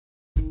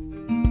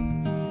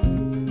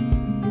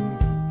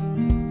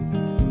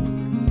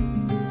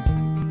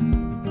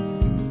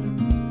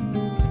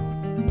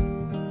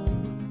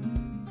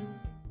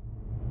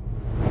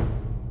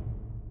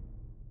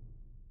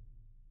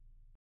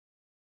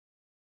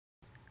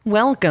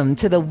Welcome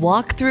to the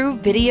walkthrough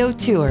video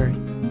tour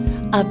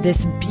of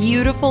this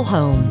beautiful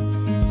home.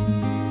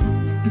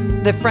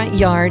 The front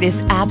yard is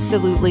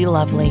absolutely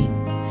lovely,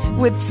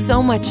 with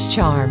so much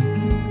charm.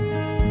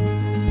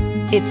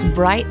 It's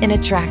bright and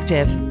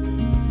attractive,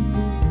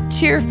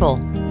 cheerful,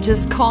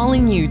 just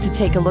calling you to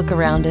take a look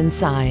around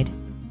inside.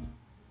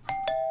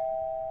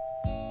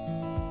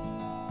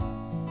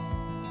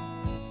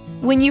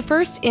 When you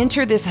first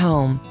enter this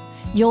home,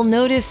 you'll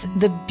notice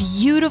the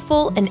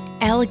beautiful and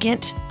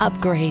elegant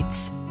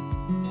upgrades.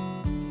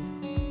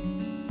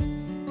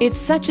 It's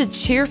such a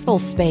cheerful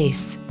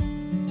space,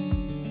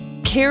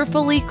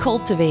 carefully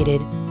cultivated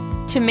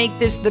to make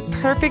this the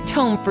perfect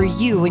home for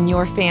you and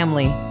your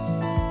family.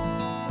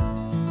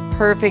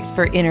 Perfect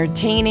for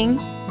entertaining,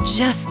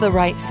 just the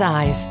right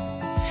size,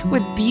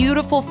 with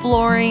beautiful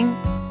flooring,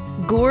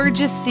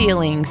 gorgeous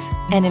ceilings,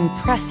 and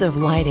impressive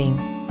lighting.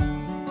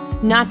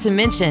 Not to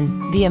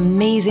mention the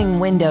amazing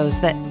windows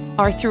that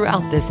are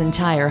throughout this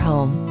entire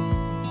home.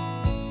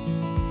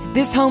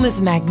 This home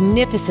is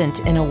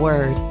magnificent in a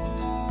word.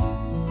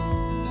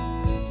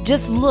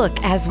 Just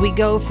look as we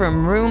go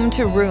from room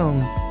to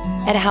room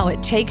at how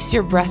it takes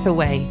your breath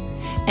away,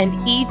 and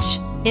each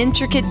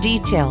intricate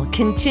detail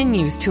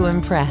continues to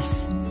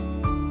impress.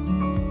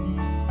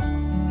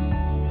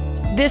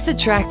 This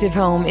attractive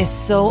home is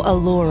so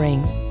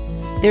alluring.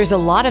 There's a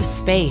lot of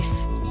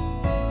space.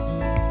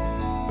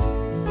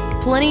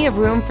 Plenty of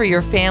room for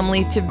your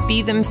family to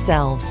be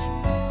themselves,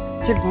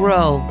 to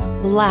grow,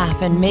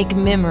 laugh, and make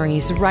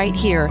memories right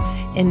here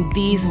in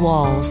these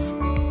walls.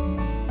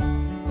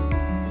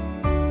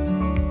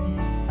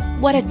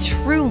 What a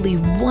truly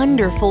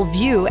wonderful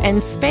view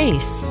and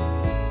space!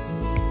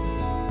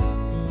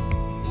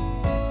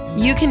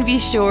 You can be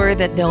sure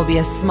that there'll be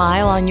a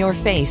smile on your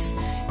face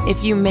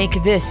if you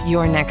make this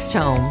your next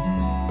home.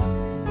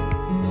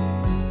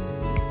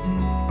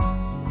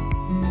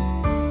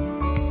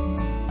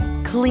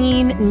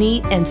 Clean,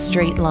 neat, and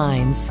straight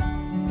lines,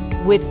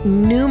 with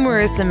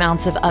numerous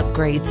amounts of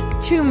upgrades,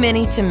 too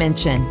many to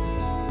mention.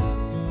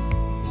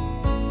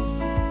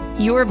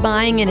 You're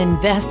buying an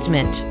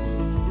investment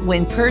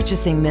when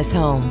purchasing this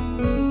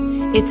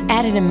home. It's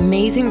at an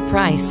amazing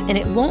price, and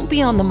it won't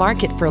be on the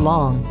market for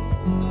long.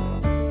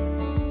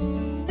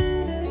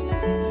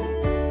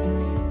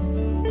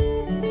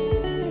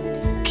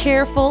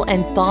 Careful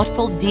and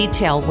thoughtful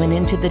detail went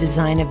into the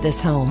design of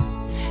this home,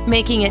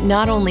 making it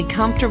not only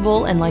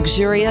comfortable and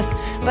luxurious,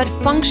 but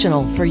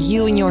functional for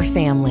you and your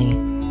family.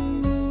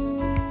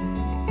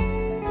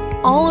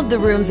 All of the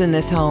rooms in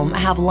this home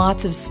have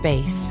lots of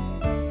space.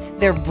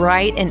 They're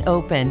bright and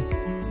open,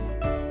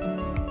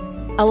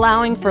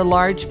 allowing for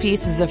large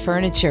pieces of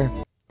furniture.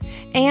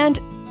 And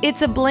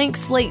it's a blank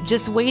slate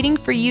just waiting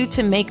for you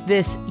to make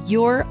this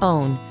your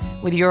own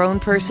with your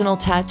own personal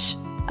touch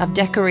of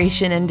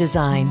decoration and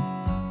design.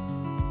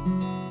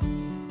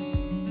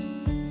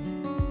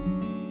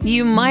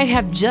 You might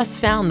have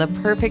just found the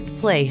perfect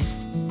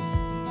place,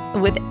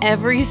 with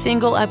every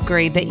single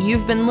upgrade that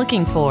you've been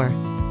looking for,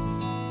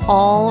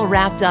 all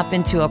wrapped up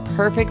into a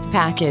perfect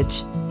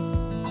package.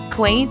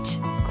 Quaint,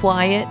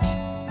 quiet,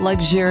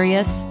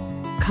 luxurious,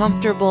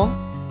 comfortable,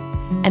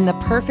 and the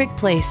perfect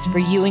place for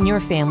you and your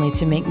family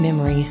to make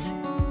memories.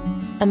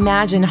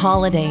 Imagine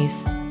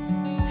holidays,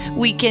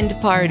 weekend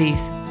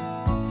parties,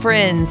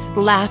 friends,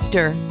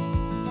 laughter.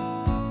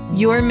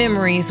 Your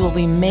memories will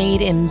be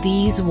made in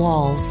these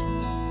walls.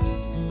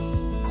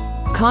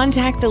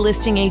 Contact the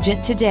listing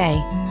agent today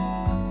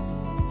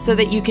so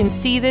that you can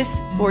see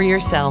this for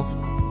yourself.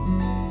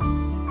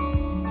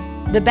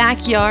 The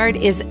backyard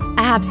is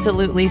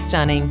absolutely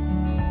stunning.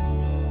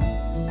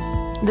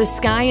 The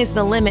sky is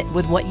the limit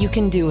with what you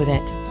can do with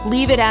it.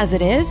 Leave it as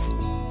it is,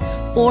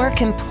 or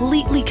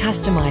completely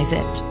customize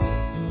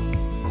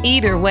it.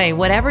 Either way,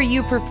 whatever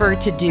you prefer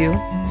to do,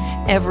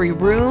 every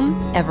room,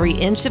 every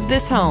inch of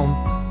this home,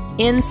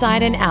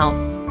 inside and out,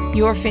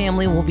 your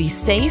family will be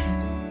safe,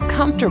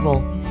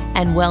 comfortable,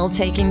 and well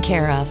taken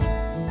care of.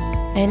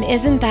 And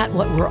isn't that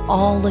what we're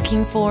all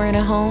looking for in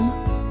a home?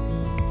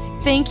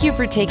 Thank you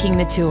for taking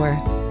the tour.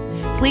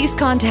 Please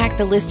contact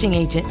the listing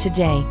agent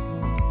today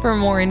for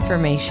more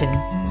information.